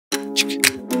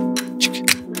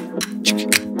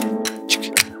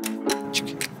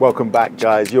Welcome back,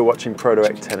 guys. You're watching Pro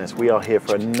Direct Tennis. We are here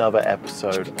for another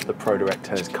episode of the Pro Direct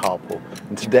Tennis Carpool.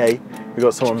 And today, we've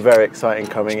got someone very exciting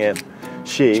coming in.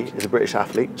 She is a British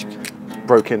athlete,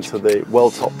 broke into the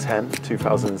World Top 10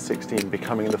 2016,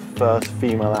 becoming the first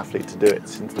female athlete to do it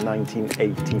since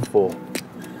 1984.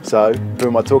 So, who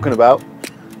am I talking about?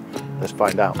 Let's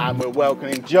find out. And we're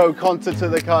welcoming Jo Konta to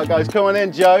the car, guys. Come on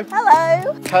in, Jo.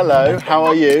 Hello. Hello, how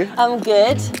are you? I'm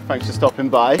good. Thanks for stopping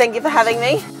by. Thank you for having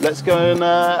me. Let's go and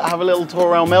have a little tour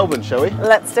around Melbourne, shall we?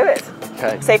 Let's do it.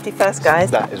 Okay. Safety first, guys.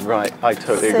 That is right. I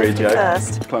totally agree, Safety Jo.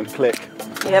 first. Clunk, click.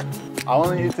 Yep. I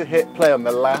want you to hit play on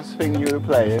the last thing you were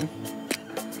playing.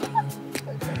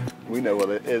 We know what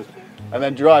it is. And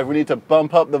then drive. We need to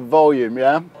bump up the volume,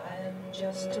 yeah?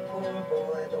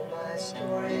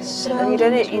 And you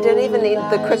don't even need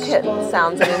the cricket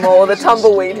sounds anymore, or the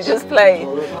tumbleweed, you just play.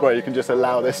 Well, you can just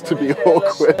allow this to be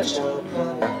awkward.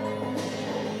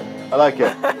 I like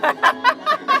it.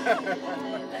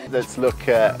 Let's look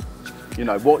at, you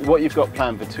know, what you've got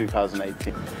planned for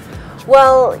 2018.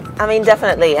 Well, I mean,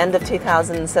 definitely, end of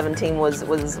 2017 was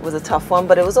a tough one,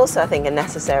 but it was also, I think, a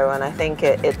necessary one. I think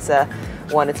it's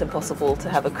impossible to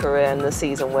have a career in the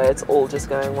season where it's all just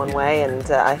going one way, and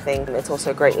I think it's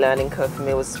also a great learning curve for me.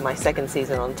 It was my second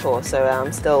season on tour, so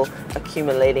I'm still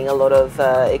accumulating a lot of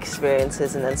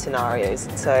experiences and then scenarios.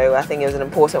 So I think it was an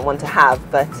important one to have,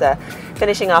 but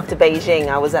finishing after Beijing,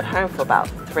 I was at home for about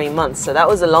 3 months, so that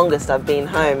was the longest I've been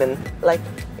home, and like,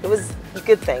 it was a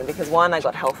good thing because one, I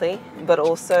got healthy, but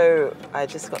also I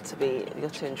just got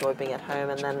to enjoy being at home,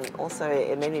 and then also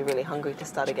it made me really hungry to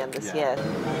start again this year.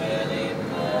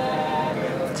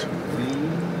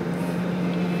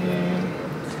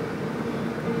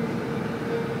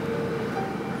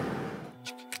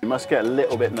 You must get a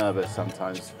little bit nervous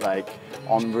sometimes, like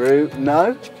en route.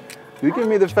 No? You give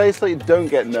me the face like you don't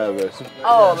get nervous.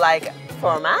 Oh, like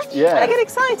for a match? Yeah. I get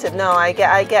excited. No, I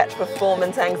get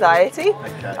performance anxiety.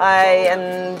 Okay.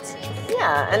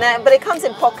 But it comes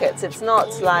in pockets. It's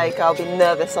not like I'll be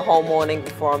nervous the whole morning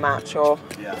before a match, or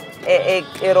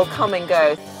it'll come and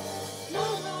go.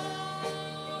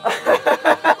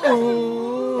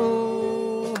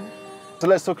 So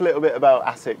let's talk a little bit about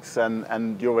ASICS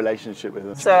and your relationship with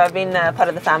them. So I've been part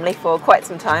of the family for quite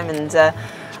some time, and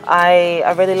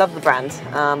I really love the brand.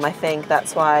 I think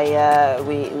that's why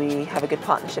we have a good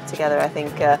partnership together. I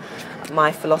think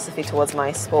my philosophy towards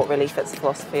my sport really fits the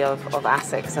philosophy of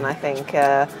ASICS, and I think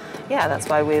that's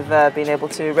why we've been able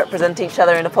to represent each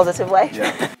other in a positive way.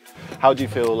 Yeah. How do you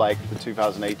feel like the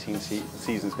 2018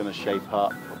 season is going to shape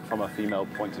up from a female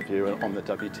point of view on the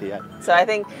WTA? So I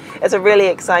think it's a really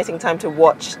exciting time to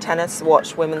watch tennis,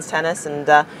 watch women's tennis, and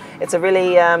it's a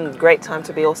really great time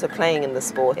to be also playing in the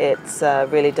sport. It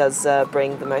really does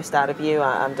bring the most out of you.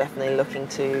 I'm definitely looking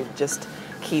to just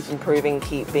keep improving,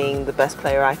 keep being the best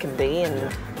player I can be,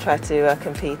 and try to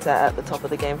compete at the top of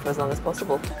the game for as long as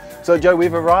possible. So Jo,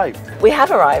 we've arrived. We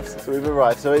have arrived. So we've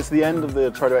arrived. So it's the end of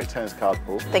the Pro Direct Tennis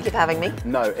Carpool. Thank you for having me.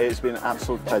 No, it's been an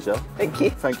absolute pleasure. Thank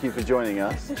you. Thank you for joining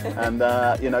us. And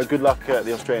you know, good luck at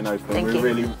the Australian Open. Thank you. We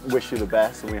really wish you the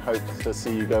best, and we hope to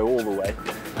see you go all the way.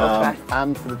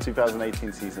 And for the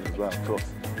 2018 season as well, of course.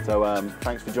 So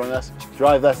thanks for joining us.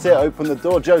 Drive, that's it. Open the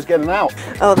door. Jo's getting out.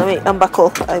 Oh, let me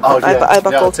unbuckle. I buckled.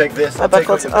 Yeah, I'll take this. I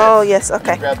buckled. Oh, yes.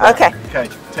 Okay. Okay. Okay.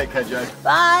 Take care, Jo.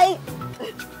 Bye.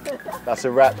 That's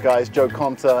a wrap, guys. Jo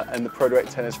Konta and the Pro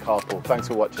Direct Tennis Carpool. Thanks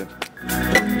for watching.